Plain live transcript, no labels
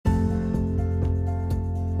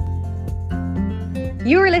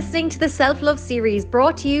You are listening to the Self-Love series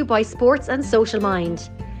brought to you by Sports and Social Mind.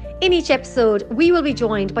 In each episode, we will be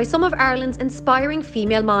joined by some of Ireland's inspiring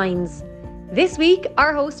female minds. This week,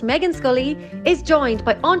 our host Meghann Scully is joined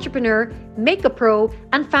by entrepreneur, makeup pro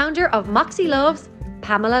and founder of Moxie Loves,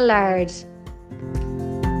 Pamela Laird.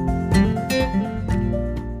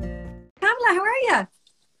 Pamela, how are you?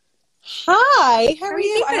 Hi, how are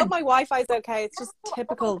you? keeping? I hope my Wi-Fi is okay. It's just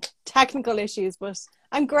typical technical issues, but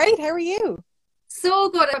I'm great. How are you? So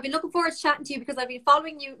good. I've been looking forward to chatting to you because I've been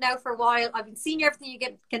following you now for a while. I've been seeing everything you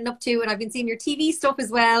getting up to, and I've been seeing your TV stuff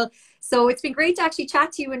as well. So it's been great to actually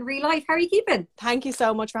chat to you in real life. How are you keeping? Thank you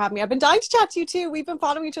so much for having me. I've been dying to chat to you too. We've been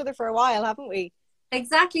following each other for a while, haven't we?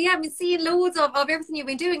 Exactly. Yeah, I've been seeing loads of everything you've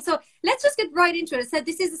been doing. So let's just get right into it. I said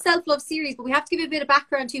this is a self-love series, but we have to give you a bit of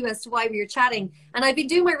background too as to why we were chatting. And I've been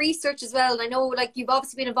doing my research as well. And I know like you've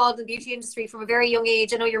obviously been involved in the beauty industry from a very young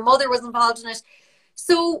age. I know your mother was involved in it.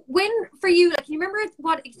 So when, for you, like, can you remember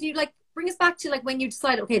what, can you like bring us back to like when you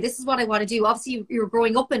decided, okay, this is what I want to do? Obviously you were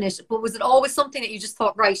growing up in it, but was it always something that you just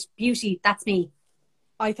thought, right, beauty, that's me?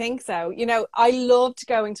 I think so. You know, I loved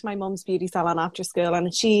going to my mum's beauty salon after school,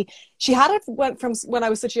 and she had it went from when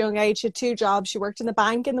I was such a young age. She had two jobs. She worked in the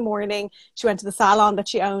bank in the morning. She went to the salon that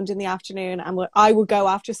she owned in the afternoon, and I would go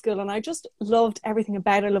after school, and I just loved everything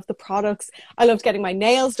about it. I loved the products. I loved getting my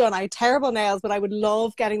nails done. I had terrible nails, but I would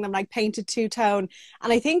love getting them like painted two-tone.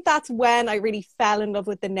 And I think that's when I really fell in love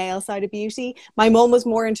with the nail side of beauty. My mum was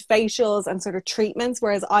more into facials and sort of treatments,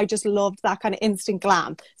 whereas I just loved that kind of instant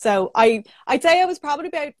glam. So I'd say I was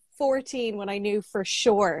probably about 14 when I knew for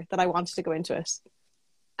sure that I wanted to go into it.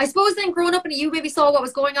 I suppose then growing up and you maybe saw what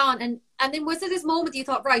was going on, and then was there this moment you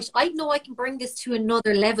thought, right, I know I can bring this to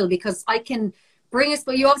another level because I can bring it,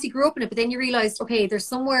 but you obviously grew up in it, but then you realized, okay, there's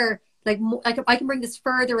somewhere like I can bring this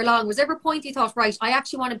further along. Was there ever a point you thought, right, I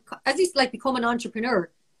actually want to at least like become an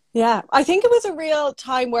entrepreneur? Yeah, I think it was a real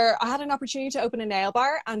time where I had an opportunity to open a nail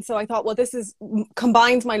bar. And so I thought, well, this is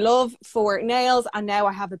combines my love for nails, and now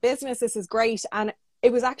I have a business. This is great. And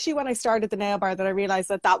it was actually when I started the nail bar that I realized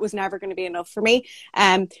that that was never going to be enough for me.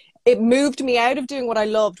 It moved me out of doing what I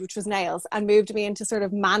loved, which was nails, and moved me into sort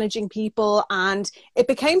of managing people. And it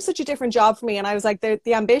became such a different job for me. And I was like,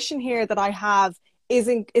 the ambition here that I have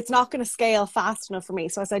it's not going to scale fast enough for me.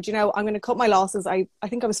 So I said, you know, I'm going to cut my losses. I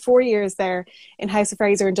think I was 4 years there in House of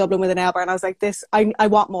Fraser in Dublin with a nail bar, and I was like, I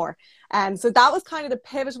want more. And so that was kind of the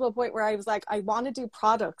pivotal point where I was like, I want to do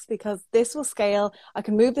products because this will scale. I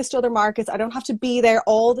can move this to other markets. I don't have to be there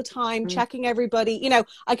all the time checking everybody. You know,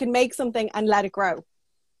 I can make something and let it grow.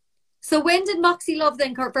 So when did Moxie Love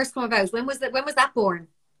then first come about? When was that born?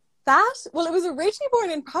 Well, it was originally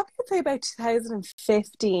born in probably I'd say about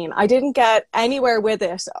 2015. I didn't get anywhere with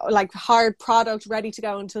it, like hard product ready to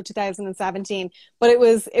go until 2017. But it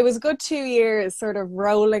was a good 2 years sort of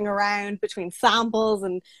rolling around between samples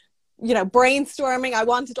and, you know, brainstorming. I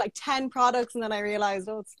wanted like 10 products, and then I realized,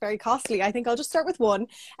 oh, it's very costly. I think I'll just start with one.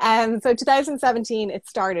 So 2017 it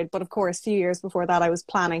started, but of course, a few years before that I was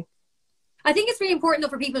planning. I think it's really important though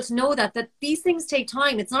for people to know that these things take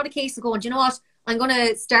time. It's not a case of going, do you know what, I'm going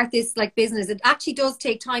to start this like business. It actually does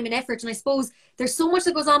take time and effort. And I suppose there's so much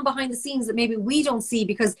that goes on behind the scenes that maybe we don't see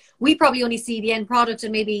because we probably only see the end product,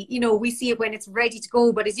 and maybe, you know, we see it when it's ready to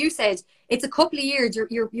go. But as you said, it's a couple of years,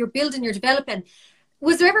 you're building, you're developing.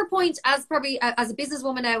 Was there ever a point as a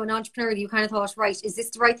businesswoman now, an entrepreneur, that you kind of thought, right, is this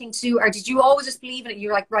the right thing to do? Or did you always just believe in it?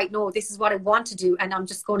 You're like, right, no, this is what I want to do, and I'm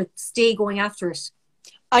just going to stay going after it.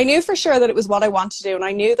 I knew for sure that it was what I wanted to do, and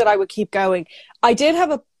I knew that I would keep going. I did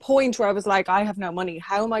have a point where I was like, I have no money.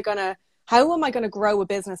 How am I going to grow a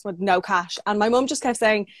business with no cash? And my mum just kept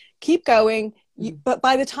saying, keep going. But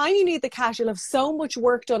by the time you need the cash, you'll have so much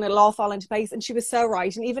work done, it'll all fall into place. And she was so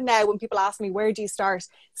right. And even now when people ask me, where do you start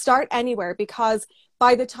anywhere, because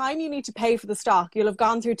by the time you need to pay for the stock, you'll have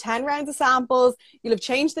gone through 10 rounds of samples, you'll have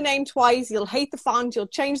changed the name twice, you'll hate the font, you'll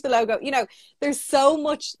change the logo. You know, there's so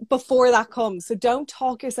much before that comes. So don't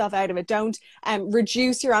talk yourself out of it. Don't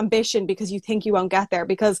reduce your ambition because you think you won't get there.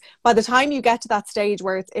 Because by the time you get to that stage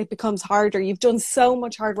where it becomes harder, you've done so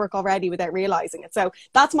much hard work already without realizing it. So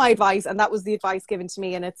that's my advice, and that was the advice given to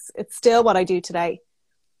me, and it's still what I do today.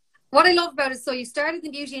 What I love about it, so you started in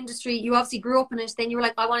the beauty industry, you obviously grew up in it, then you were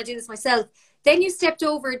like, I want to do this myself. Then you stepped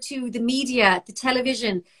over to the media, the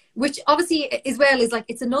television, which obviously as well is like,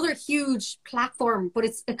 it's another huge platform, but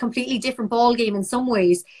it's a completely different ball game in some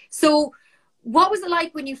ways. So what was it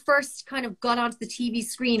like when you first kind of got onto the TV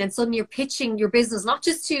screen and suddenly you're pitching your business, not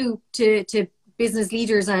just to business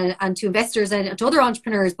leaders and to investors and to other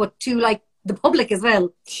entrepreneurs, but to like the public as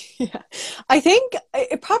well. Yeah. I think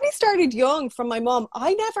it probably started young from my mum.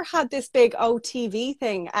 I never had this big OTV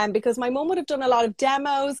thing, because my mum would have done a lot of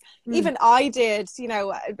demos. Even I did, you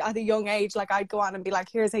know, at a young age, like I'd go on and be like,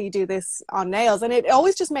 here's how you do this on nails. And it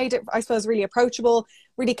always just made it, I suppose, really approachable,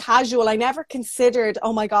 really casual. I never considered,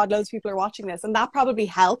 oh my God, loads of people are watching this. And that probably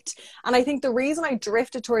helped. And I think the reason I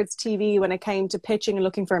drifted towards TV when it came to pitching and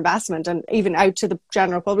looking for investment and even out to the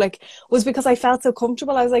general public was because I felt so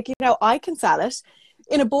comfortable. I was like, you know, I can sell it.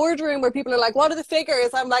 In a boardroom where people are like, what are the figures?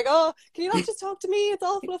 I'm like, oh, can you not just talk to me? It's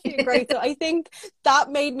all fluffy and great. So I think that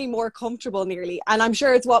made me more comfortable nearly. And I'm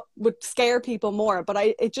sure it's what would scare people more, but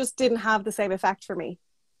it just didn't have the same effect for me.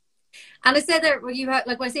 And I said that when you have,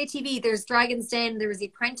 like when I say TV, there's Dragon's Den, there was The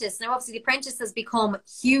Apprentice. Now, obviously, The Apprentice has become a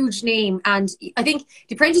huge name, and I think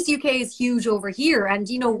The Apprentice UK is huge over here, and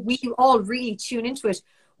you know we all really tune into it.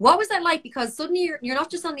 What was that like? Because suddenly you're not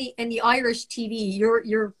just in the Irish TV,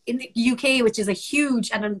 you're in the UK, which is a huge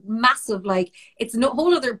and a massive, like it's a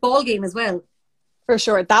whole other ball game as well. For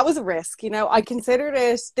sure, that was a risk. You know, I considered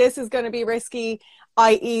it. This is going to be risky.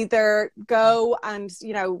 I either go and,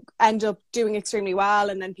 you know, end up doing extremely well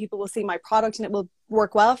and then people will see my product and it will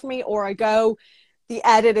work well for me, or I go, the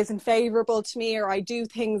edit isn't favorable to me, or I do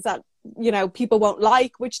things that, you know, people won't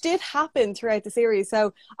like, which did happen throughout the series.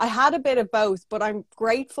 So I had a bit of both, but I'm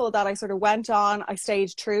grateful that I sort of went on, I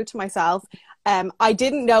stayed true to myself. I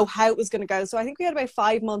didn't know how it was going to go. So I think we had about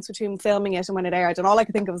 5 months between filming it and when it aired. And all I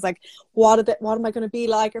could think of was like, what am I going to be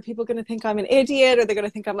like? Are people going to think I'm an idiot? Are they going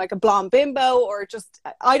to think I'm like a blonde bimbo? Or just,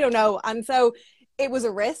 I don't know. And so it was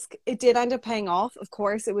a risk. It did end up paying off. Of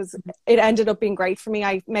course, it ended up being great for me.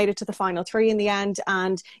 I made it to the final 3 in the end.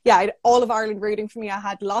 And yeah, I had all of Ireland rooting for me. I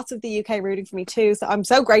had lots of the UK rooting for me too. So I'm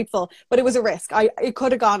so grateful, but it was a risk. It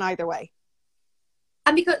could have gone either way.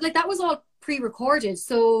 And because like that was all pre-recorded.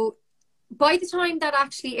 So by the time that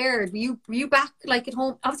actually aired, were you back like at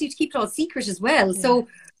home? Obviously, you had to keep it all secret as well. Yeah. So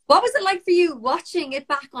what was it like for you watching it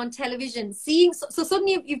back on television? Seeing so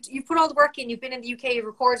suddenly you've put all the work in. You've been in the UK, you've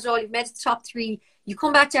recorded it all. You've made it to the top 3. You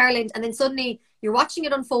come back to Ireland, and then suddenly you're watching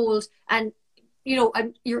it unfold, and you know,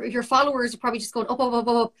 and your followers are probably just going up, up, up,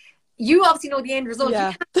 up. You obviously know the end result.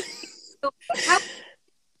 Yeah. So how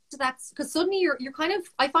that's because suddenly you're kind of,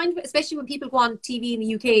 I find, especially when people go on TV in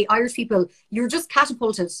the UK, Irish people, you're just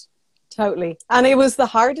catapulted. Totally. And it was the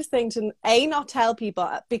hardest thing to not tell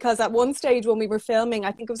people, because at one stage when we were filming,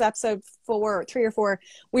 I think it was episode 3 or 4,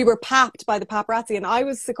 we were papped by the paparazzi, and I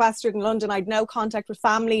was sequestered in London. I'd no contact with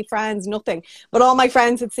family, friends, nothing, but all my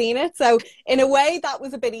friends had seen it. So in a way that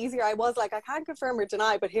was a bit easier. I was like, I can't confirm or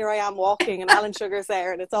deny, but here I am walking and Alan Sugar's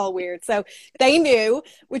there and it's all weird. So they knew,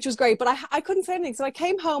 which was great, but I couldn't say anything. So I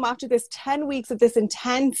came home after this 10 weeks of this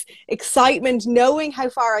intense excitement, knowing how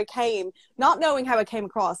far I came, not knowing how I came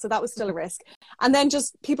across. So that was still a risk. And then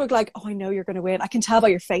just people are like, oh, I know you're going to win. I can tell by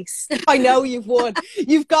your face. I know you've won.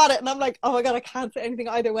 You've got it. And I'm like, oh my God, I can't say anything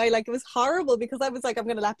either way. Like, it was horrible because I was like, I'm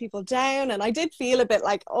going to let people down. And I did feel a bit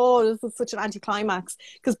like, oh, this is such an anticlimax,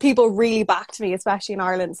 because people really backed me, especially in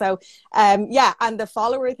Ireland. So yeah, and the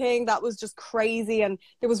follower thing, that was just crazy. And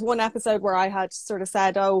there was one episode where I had sort of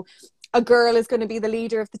said, oh, a girl is going to be the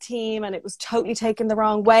leader of the team, and it was totally taken the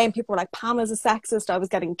wrong way, and people were like, Pamela's a sexist. I was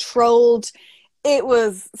getting trolled. It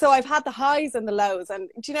was, so I've had the highs and the lows, and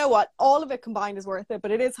do you know what, all of it combined is worth it, but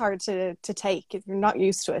it is hard to take if you're not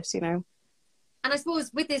used to it, you know. And I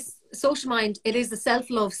suppose with this Social Mind, it is a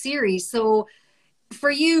self-love series. So for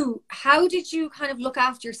you, how did you kind of look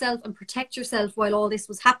after yourself and protect yourself while all this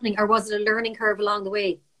was happening, or was it a learning curve along the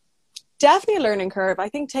way? Definitely a learning curve. I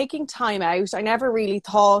think taking time out, I never really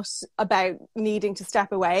thought about needing to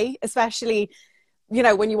step away, especially, you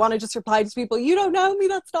know, when you want to just reply to people, you don't know me,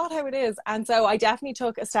 that's not how it is. And so I definitely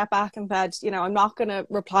took a step back and said, you know, I'm not going to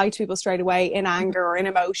reply to people straight away in anger or in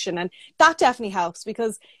emotion. And that definitely helps,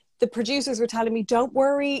 because the producers were telling me, don't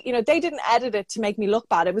worry, you know, they didn't edit it to make me look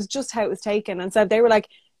bad. It was just how it was taken. And so they were like,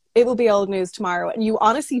 it will be old news tomorrow. And you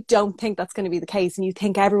honestly don't think that's going to be the case. And you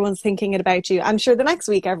think everyone's thinking it about you. I'm sure the next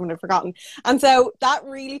week everyone had forgotten. And so that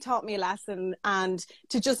really taught me a lesson, and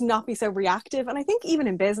to just not be so reactive. And I think even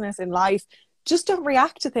in business, in life, just don't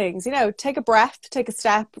react to things, you know, take a breath, take a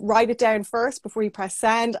step, write it down first before you press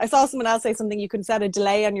send. I saw someone else say something, you can set a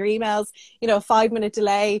delay on your emails, you know, a 5-minute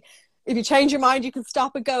delay. If you change your mind, you can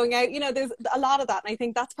stop it going out. You know, there's a lot of that. And I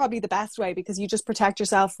think that's probably the best way, because you just protect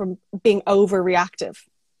yourself from being overreactive.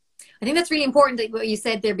 I think that's really important that what you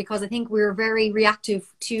said there, because I think we're very reactive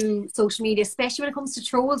to social media, especially when it comes to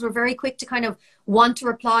trolls. We're very quick to kind of want to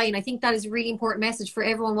reply. And I think that is a really important message for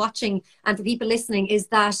everyone watching and for people listening, is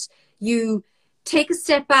that you take a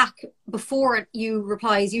step back before you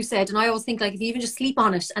reply, as you said. And I always think, like, if you even just sleep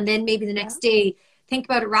on it, and then maybe the next day think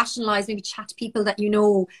about it, rationalize, maybe chat to people that you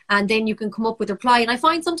know, and then you can come up with a reply. And I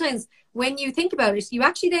find sometimes when you think about it, you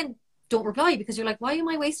actually then don't reply, because you're like, why am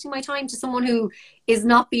I wasting my time to someone who is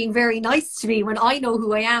not being very nice to me when I know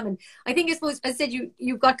who I am? And I think, I suppose, as I said,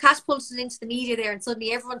 you've got catapulted into the media there, and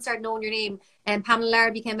suddenly everyone started knowing your name, and Pamela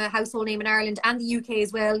Laird became a household name in Ireland and the UK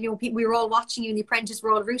as well. You know, we were all watching you in The Apprentice,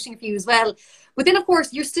 we're all rooting for you as well. But then, of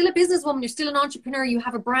course, you're still a businesswoman, you're still an entrepreneur, you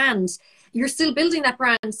have a brand, you're still building that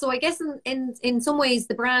brand. So I guess in some ways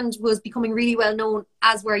the brand was becoming really well known,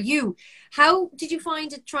 as were you. How did you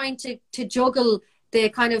find it trying to juggle the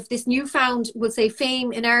kind of this newfound, we'll say,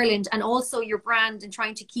 fame in Ireland, and also your brand, and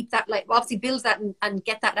trying to keep that, like, obviously build that and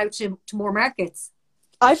get that out to more markets?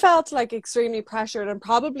 I felt like extremely pressured and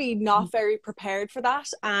probably not very prepared for that.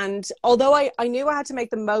 And although I knew I had to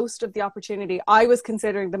make the most of the opportunity, I was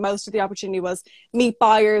considering the most of the opportunity was meet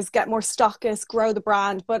buyers, get more stockists, grow the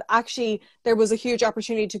brand. But actually, there was a huge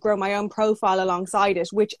opportunity to grow my own profile alongside it,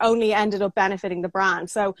 which only ended up benefiting the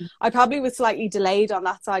brand. So I probably was slightly delayed on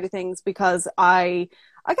that side of things, because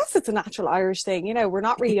I guess it's a natural Irish thing, you know, we're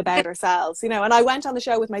not really about ourselves, you know. And I went on the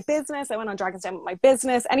show with my business, I went on Dragon's Den with my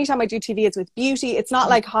business. Anytime I do TV, it's with beauty. It's not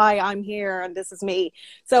like, hi, I'm here and this is me.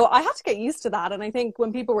 So I had to get used to that. And I think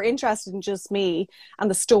when people were interested in just me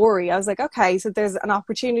and the story, I was like, okay, so there's an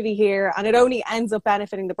opportunity here, and it only ends up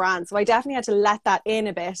benefiting the brand. So I definitely had to let that in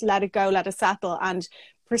a bit, let it go, let it settle, and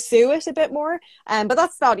pursue it a bit more. But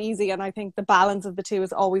that's not easy, and I think the balance of the two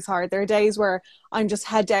is always hard. There are days where I'm just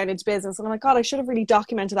head down into business and I'm like, God, I should have really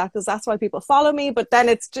documented that, because that's why people follow me. But then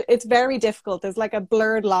it's very difficult. There's like a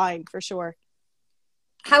blurred line for sure.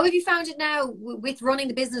 How have you found it now with running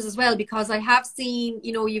the business as well? Because I have seen,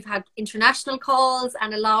 you know, you've had international calls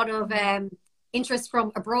and a lot of interest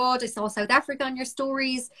from abroad. I saw South Africa on your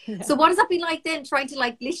stories. Yeah. So what has that been like then, trying to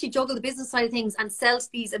like literally juggle the business side of things and sell to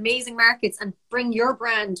these amazing markets and bring your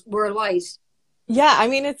brand worldwide? Yeah, I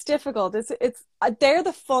mean, it's difficult. It's they're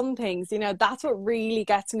the fun things, you know. That's what really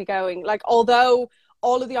gets me going. Like, although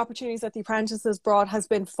all of the opportunities that The Apprentice has brought has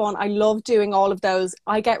been fun, I love doing all of those.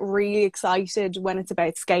 I get really excited when it's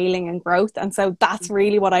about scaling and growth, and so that's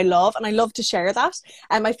really what I love, and I love to share that.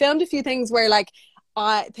 I filmed a few things where like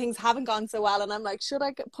things haven't gone so well, and I'm like, should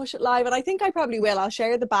I push it live? And I think I probably will. I'll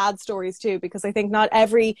share the bad stories too, because I think not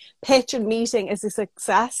every pitch and meeting is a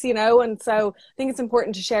success, you know. And so I think it's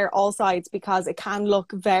important to share all sides, because it can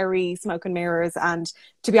look very smoke and mirrors, and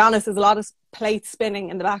to be honest, there's a lot of plates spinning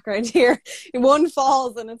in the background here. One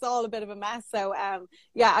falls and it's all a bit of a mess. So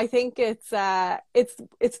yeah, I think it's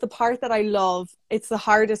the part that I love. It's the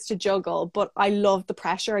hardest to juggle, but I love the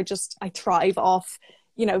pressure. I thrive off,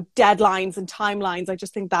 you know, deadlines and timelines. I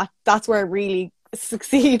just think that's where I really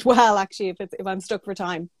succeed well, actually, if I'm stuck for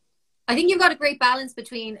time. I think you've got a great balance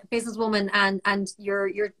between businesswoman and your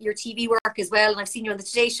TV work as well. And I've seen you on the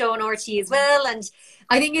Today Show and RT as well. And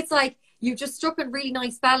I think it's like you've just struck a really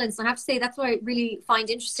nice balance. And I have to say, that's what I really find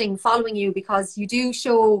interesting following you, because you do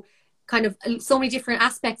show kind of so many different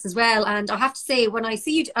aspects as well. And I have to say, when I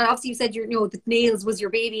see you, obviously you said the nails was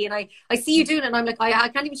your baby, and I see you doing it, and I'm like, I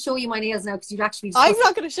can't even show you my nails now, because you'd actually I'm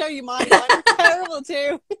not going to show you mine. I'm terrible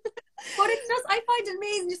too. But it's just, I find it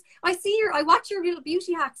amazing. Just I watch your little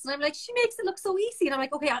beauty hacks, and I'm like, she makes it look so easy, and I'm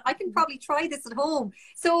like, okay, I can probably try this at home.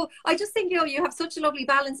 So I just think, you know, you have such a lovely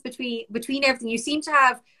balance between everything. You seem to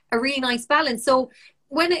have a really nice balance. So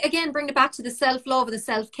when, again, bring it back to the self-love and the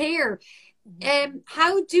self-care,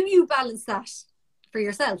 how do you balance that for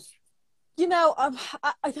yourself? You know,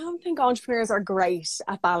 I don't think entrepreneurs are great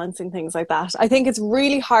at balancing things like that. I think it's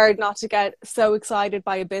really hard not to get so excited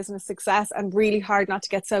by a business success, and really hard not to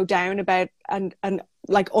get so down about an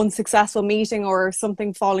like unsuccessful meeting or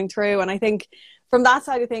something falling through. And I think from that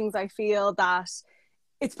side of things, I feel that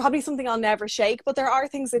it's probably something I'll never shake, but there are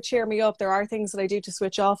things that cheer me up. There are things that I do to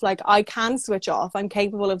switch off. Like, I can switch off. I'm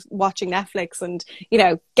capable of watching Netflix and, you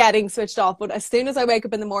know, getting switched off. But as soon as I wake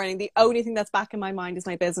up in the morning, the only thing that's back in my mind is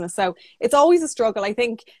my business. So it's always a struggle. I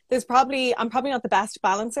think I'm probably not the best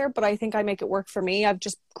balancer, but I think I make it work for me. I've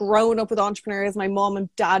just grown up with entrepreneurs. My mom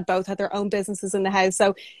and dad both had their own businesses in the house.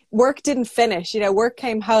 So work didn't finish, you know, work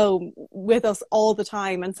came home with us all the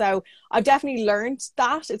time. And so I've definitely learned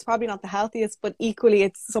that. It's probably not the healthiest, but equally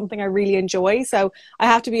it's something I really enjoy. So I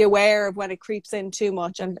have to be aware of when it creeps in too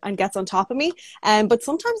much and gets on top of me. But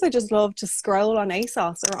sometimes I just love to scroll on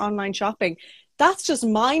ASOS or online shopping. That's just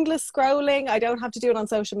mindless scrolling. I don't have to do it on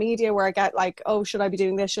social media where I get like, oh, should I be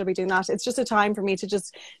doing this? Should I be doing that? It's just a time for me to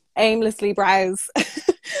just aimlessly browse.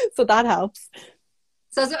 So that helps.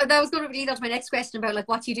 So that was going to lead on to my next question about like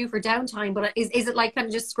what you do for downtime. But is it like kind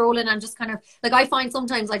of just scrolling and just kind of like, I find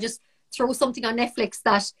sometimes I just throw something on Netflix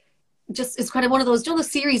that just is kind of one of those, you know,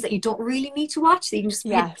 those series that you don't really need to watch, that you can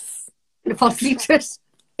just And fall asleep to it.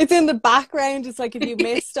 It's in the background. It's like if you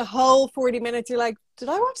missed a whole 40 minutes, you're like, did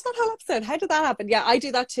I watch that whole episode? How did that happen? Yeah, I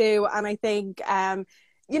do that too. And I think,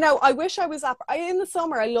 you know, I wish I was up in the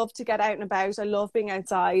summer. I love to get out and about. I love being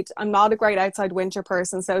outside. I'm not a great outside winter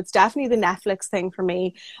person, so it's definitely the Netflix thing for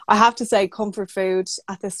me. I have to say, comfort food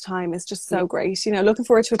at this time is just so great. You know, looking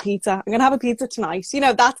forward to a pizza. I'm gonna have a pizza tonight. You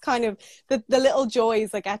know, that's kind of the little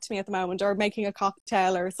joys that get to me at the moment, or making a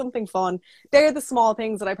cocktail or something fun. They're the small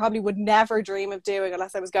things that I probably would never dream of doing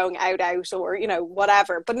unless I was going out, or, you know,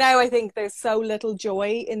 whatever. But now I think there's so little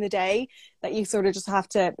joy in the day that you sort of just have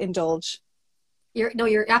to indulge.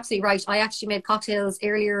 You're absolutely right. I actually made cocktails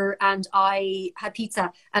earlier and I had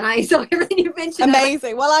pizza and I saw everything you mentioned.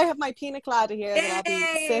 Amazing. Well, I have my pina colada here that I'll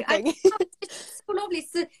be sipping. It's so lovely.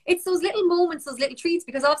 It's those little moments, those little treats,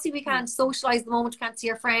 because obviously we can't socialise the moment, we can't see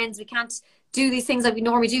our friends, we can't do these things that we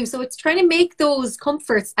normally do. So it's trying to make those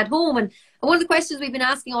comforts at home. And one of the questions we've been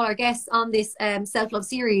asking all our guests on this self-love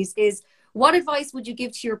series is, what advice would you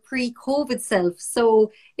give to your pre-COVID self?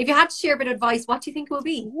 So if you had to share a bit of advice, what do you think it would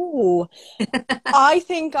be? Ooh. I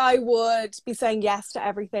think I would be saying yes to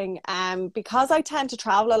everything. Because I tend to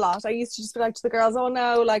travel a lot. I used to just be like to the girls, oh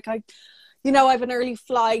no, like I have an early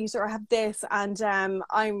flight or I have this, and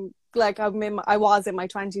I'm like, I was in my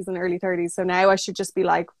 20s and early 30s, so now I should just be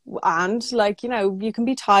like, and like, you know, you can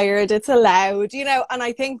be tired, it's allowed, you know. And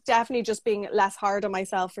I think definitely just being less hard on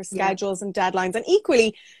myself for schedules and deadlines, and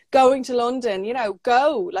equally going to London, you know,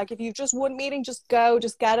 go, like if you've just one meeting, just go,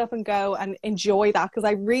 just get up and go and enjoy that. Because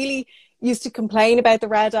I really used to complain about the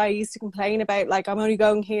red eye. I used to complain about like, I'm only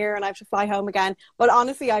going here and I have to fly home again. But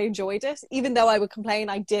honestly, I enjoyed it. Even though I would complain,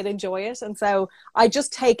 I did enjoy it. And so I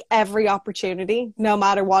just take every opportunity, no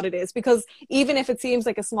matter what it is, because even if it seems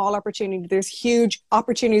like a small opportunity, there's huge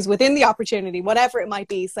opportunities within the opportunity, whatever it might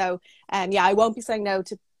be. So yeah, I won't be saying no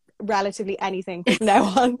to relatively anything from now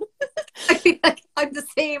on. I feel like I'm the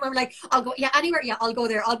same. I'm like, I'll go, yeah, anywhere, yeah, I'll go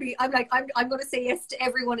there. I'm going to say yes to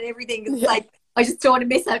everyone and everything. It's like, I just don't want to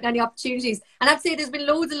miss out on any opportunities. And I'd say there's been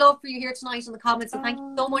loads of love for you here tonight in the comments. So thank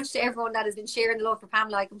you so much to everyone that has been sharing the love for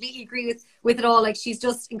Pamela. I completely agree with it all. Like, she's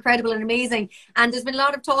just incredible and amazing. And there's been a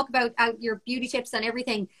lot of talk about your beauty tips and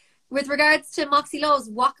everything. With regards to Moxie Loves,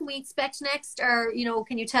 what can we expect next? Or, you know,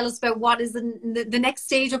 can you tell us about what is the next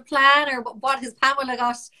stage of plan, or what has Pamela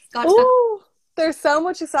got? Ooh, there's so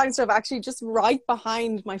much exciting stuff. Actually, just right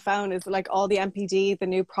behind my phone is like all the MPD, the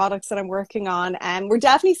new products that I'm working on. And we're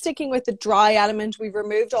definitely sticking with the dry element. We've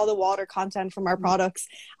removed all the water content from our products.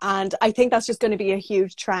 And I think that's just going to be a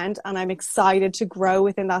huge trend. And I'm excited to grow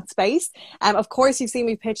within that space. Of course, you've seen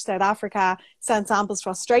me pitch South Africa, send samples to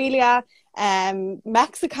Australia.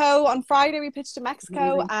 Mexico on Friday, we pitched to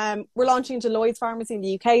Mexico. We're launching into Lloyd's Pharmacy in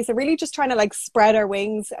the UK, so really just trying to like spread our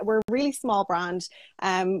wings. We're a really small brand,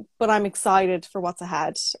 but I'm excited for what's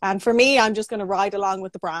ahead. And for me, I'm just going to ride along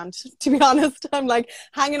with the brand, to be honest. I'm like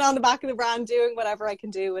hanging on the back of the brand, doing whatever I can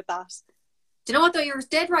do with that. Do you know what though, you're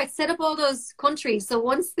dead right. Set up all those countries, so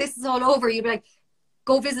once this is all over, you'll be like,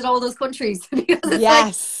 go visit all those countries. Because it's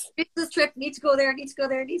like, business trip, need to go there, need to go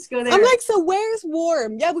there, need to go there. I'm like, so where's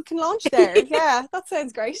warm? Yeah, we can launch there. Yeah, that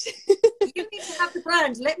sounds great. You need to have the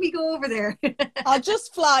brand. Let me go over there. I'll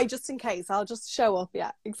just fly just in case. I'll just show up.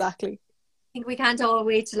 Yeah, exactly. I think we can't all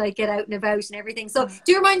wait to like get out and about and everything. So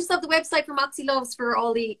do remind yourself the website for Moxie Loves for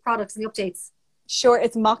all the products and the updates. Sure,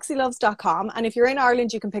 it's moxieloves.com. And if you're in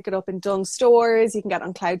Ireland, you can pick it up in Dunnes stores. You can get it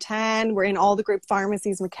on Cloud 10. We're in all the group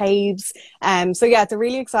pharmacies, McCabe's. So yeah, it's a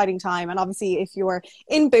really exciting time. And obviously, if you're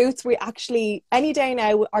in Boots, we actually, any day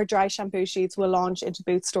now, our dry shampoo sheets will launch into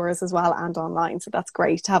Boots stores as well and online. So that's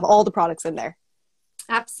great to have all the products in there.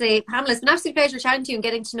 I have to say, Pamela, it's been an absolute pleasure chatting to you and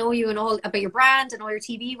getting to know you and all about your brand and all your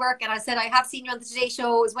TV work. And I said I have seen you on the Today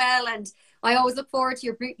Show as well. And I always look forward to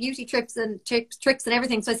your beauty trips and tricks and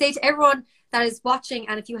everything. So I say to everyone that is watching,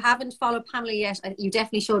 and if you haven't followed Pamela yet, you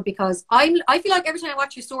definitely should, because I feel like every time I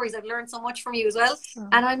watch your stories, I've learned so much from you as well.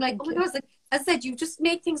 And I'm like, oh my God, like, as I said, you just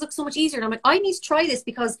make things look so much easier. And I'm like, I need to try this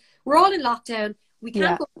because we're all in lockdown. We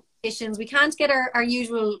can't go to competitions. We can't get our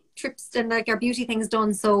usual trips and like our beauty things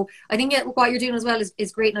done. So I think what you're doing as well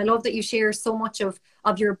is great. And I love that you share so much of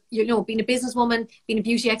your, you know, being a businesswoman, being a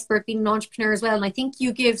beauty expert, being an entrepreneur as well. And I think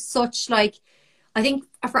you give such like, I think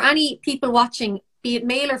for any people watching, be it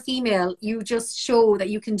male or female, you just show that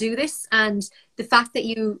you can do this. And the fact that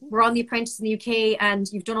you were on The Apprentice in the UK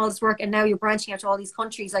and you've done all this work and now you're branching out to all these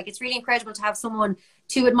countries. Like, it's really incredible to have someone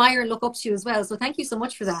to admire and look up to as well. So thank you so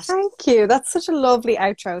much for that. Thank you. That's such a lovely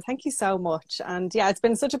outro. Thank you so much. And yeah, it's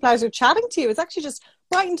been such a pleasure chatting to you. It's actually just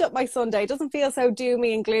brightened up my Sunday. It doesn't feel so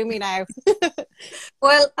doomy and gloomy now.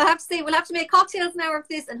 Well, I have to say, we'll have to make cocktails now of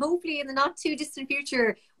this, and hopefully in the not too distant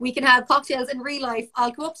future we can have cocktails in real life.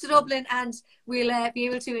 I'll go up to Dublin and we'll be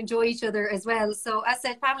able to enjoy each other as well. So as I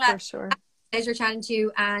said, Pamela, for sure, pleasure chatting to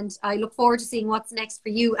you, and I look forward to seeing what's next for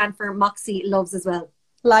you and for Moxie Loves as well.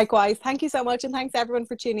 Likewise. Thank you so much, and thanks everyone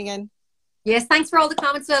for tuning in. Yes, thanks for all the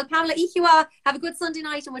comments. Well, Pamela, Ikiwa, have a good Sunday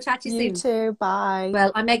night and we'll chat to you soon. You too. Bye.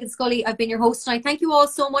 Well, I'm Meghann Scully. I've been your host tonight. Thank you all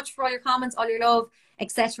so much for all your comments, all your love,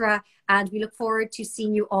 etc. And we look forward to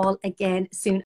seeing you all again soon.